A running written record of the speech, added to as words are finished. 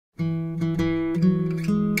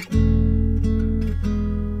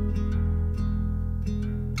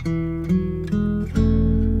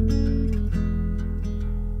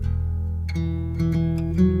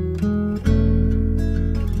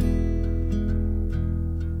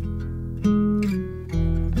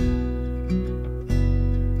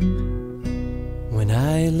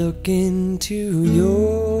look into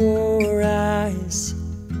your eyes,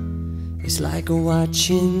 it's like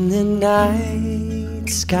watching the night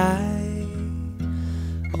sky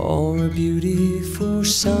or a beautiful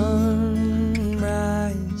sunrise.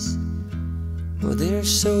 Well, there's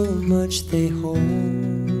so much they hold,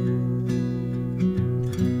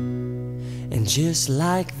 and just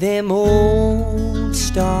like them old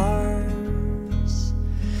stars,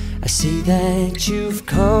 I see that you've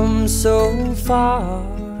come so far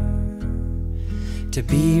to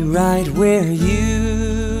be right where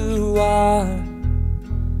you are.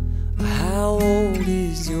 How old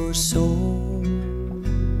is your soul?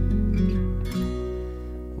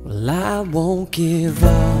 Well, I won't give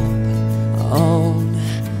up on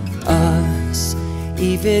us,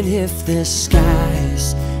 even if the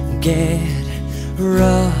skies get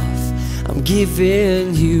rough. I'm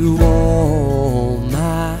giving you all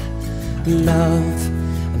my love.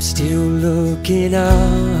 I'm still looking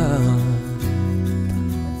up,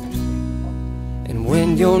 and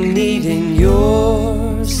when you're needing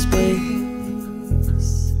your space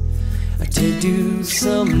to do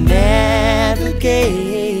some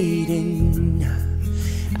navigating,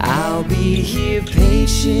 I'll be here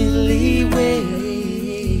patiently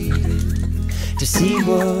waiting to see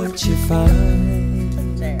what you find.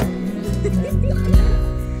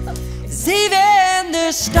 'Cause even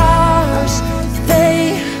the stars,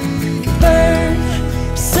 they burn.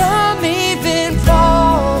 Some even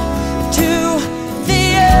fall to the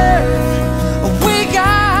earth. We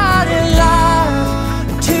got a lot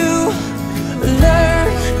to learn.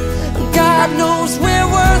 God knows we're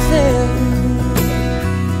worth it.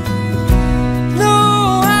 No,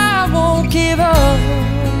 I won't give up.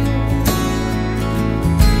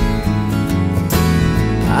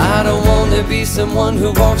 I don't want to be someone who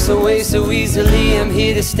walks away so easily. I'm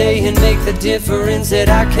here to stay and make the difference that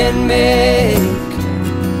I can make.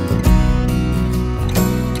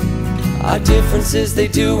 Our differences, they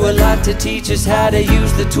do a lot to teach us how to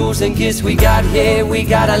use the tools and gifts we got here. We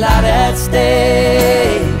got a lot at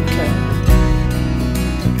stake,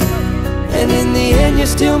 and in the end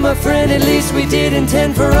you're still my friend. At least we did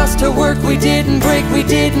intend for us to work. We didn't break, we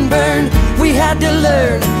didn't burn. We had to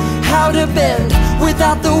learn how to bend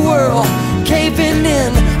without the world caving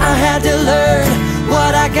in. I had to learn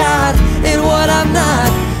what I got and what I'm not,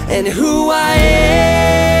 and who I am.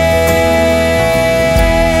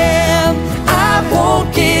 I won't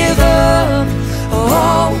give up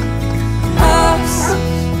on us,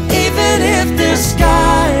 even if the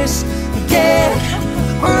skies get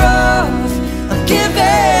rough. I'm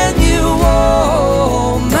giving you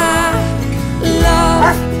all my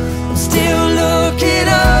love. I'm still looking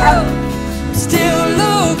up, still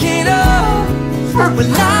looking up.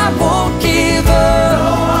 Well, I won't give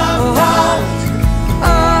up on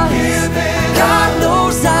us. God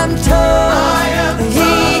knows I'm tough.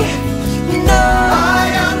 He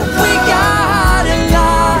knows we got a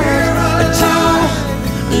lot to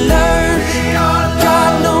learn.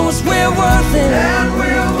 God knows we're worth it.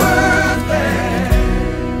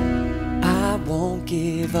 I won't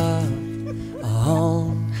give up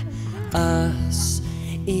on us,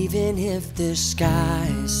 even if the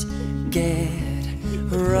skies get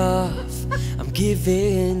rough. I'm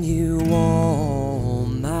giving you all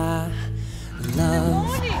my love.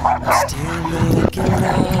 I'm still looking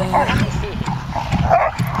up.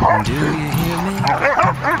 Do you hear me?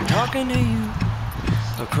 I'm talking to you.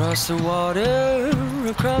 Across the water,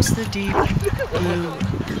 across the deep blue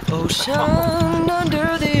ocean, under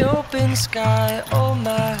the open sky. Oh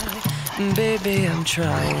my baby, I'm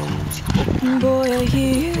trying. Boy, I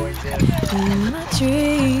hear you in my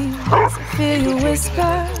dreams. I feel you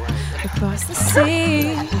whisper across the sea.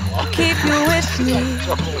 Keep you with me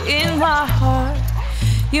in my heart.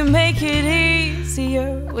 You make it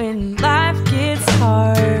easier when life gets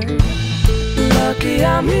hard. Lucky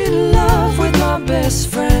I'm in love with my best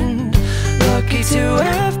friend. Lucky to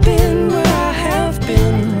have been where I have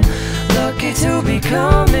been. Lucky to be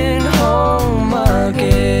coming home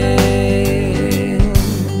again.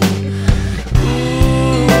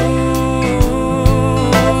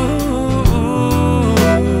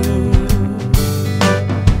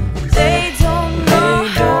 They don't know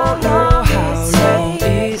how long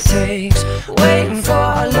it takes waiting for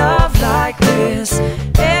a love like this.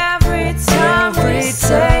 Every time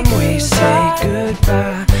we say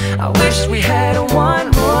goodbye, I wish we had one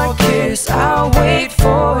more kiss. I'll wait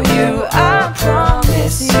for you, I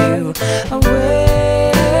promise you I will.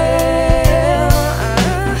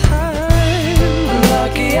 I'm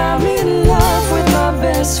lucky I'm in love with my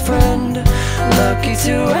best friend. Lucky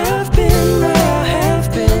to have been where I have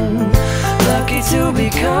been. Lucky to be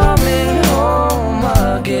coming home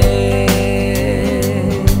again.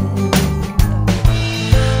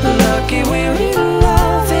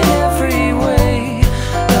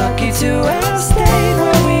 have stayed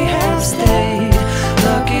where we have stayed.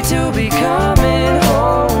 Lucky to be coming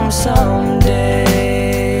home someday.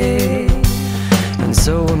 And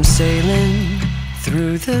so I'm sailing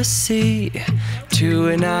through the sea to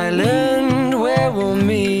an island where we'll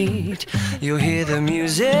meet. You'll hear the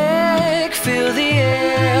music, feel the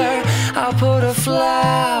air. I'll put a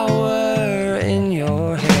flower in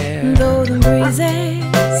your hair. Though the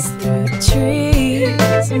breezes through the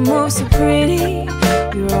trees move so pretty,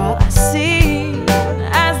 you're all I see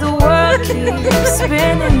as the world keeps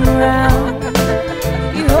spinning around.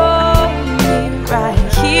 You hold me right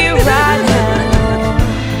here, right now.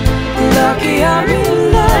 Lucky I'm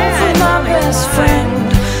in love with my best friend.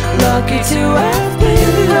 Lucky to have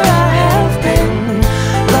been where I have been.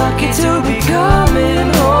 Lucky to be coming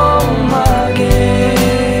home again.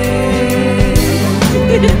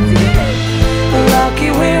 Lucky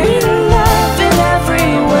we're in love in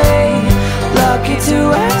every way. Lucky to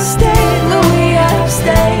have stayed where we have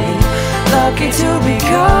stayed. Lucky to be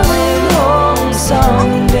coming home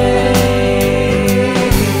someday.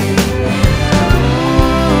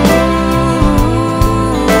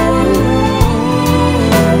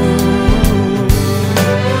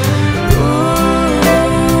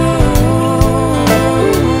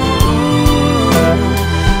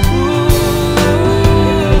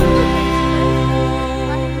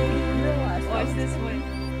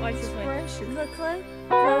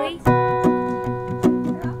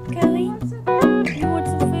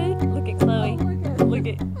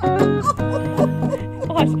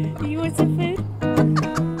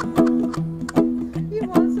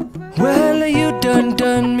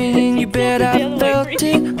 Done me, and you bet I felt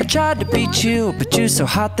it. I tried to beat you, but you're so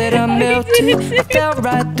hot that I melted. I fell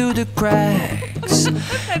right through the cracks.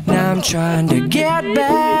 Now I'm trying to get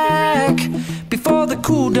back. Before the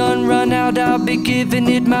cool done run out, I'll be giving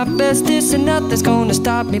it my bestest, and nothing's gonna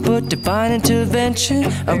stop me but divine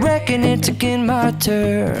intervention. I reckon it's again my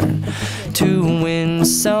turn to win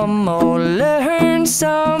some or learn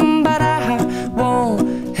some, but I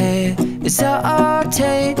won't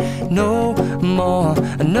hesitate no more,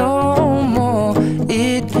 no more.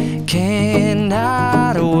 It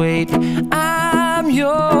cannot wait. I'm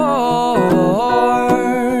yours.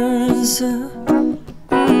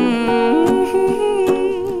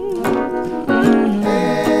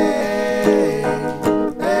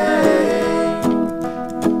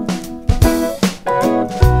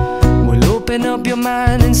 Well, open up your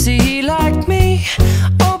mind and see like me.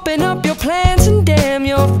 Open up your plans and damn,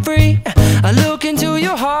 you're free. I look into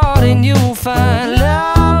your heart and you'll find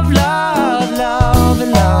love, love, love,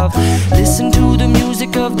 and love. Listen to the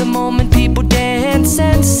music of the moment, people dance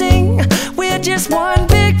and sing. We're just one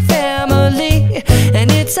big family,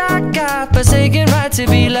 and it's our God-forsaken right to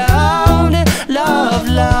be loved, loved,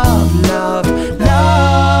 loved, loved,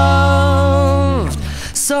 loved.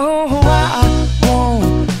 So I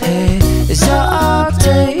won't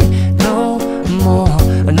hesitate no more,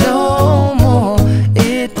 no more.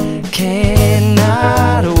 It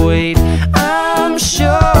cannot wait. I'm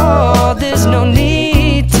sure there's no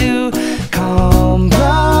need to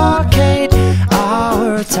complicate.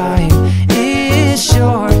 Our time is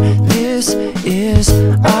short. This is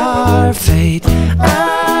our fate.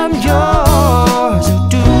 I'm yours.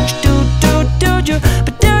 Do you, but do you,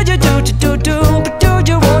 but do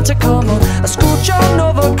you want to come on? I scooch on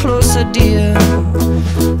over closer, dear,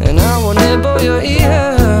 and I will nibble your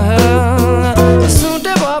ear.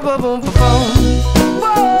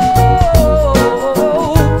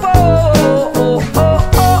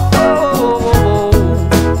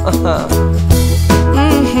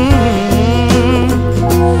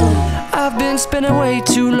 Spending way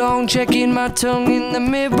too long checking my tongue in the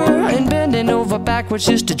mirror and bending over backwards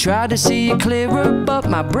just to try to see it clearer, but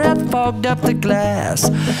my breath fogged up the glass,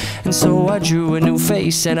 and so I drew a new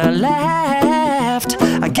face and I laughed.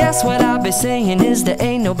 I guess what I'll be saying is there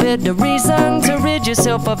ain't no better reason to rid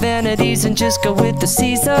yourself of vanities and just go with the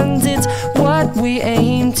seasons. It's what we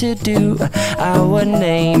aim to do. Our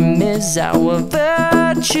name is our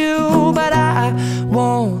virtue, but I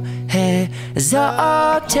won't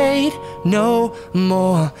hesitate no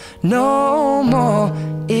more, no more.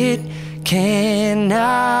 It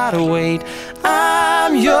cannot wait.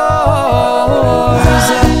 I'm yours.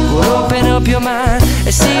 Well, open up your mind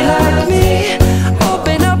and see like me.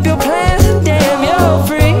 Open up your plans and damn, you're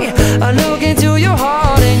free. I look into your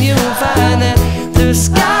heart and you'll find that the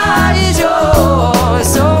sky is yours.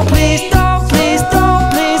 So please don't, please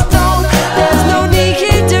don't, please don't. There's no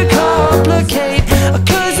need to complicate,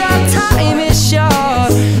 'cause our time is short.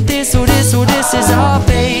 This is our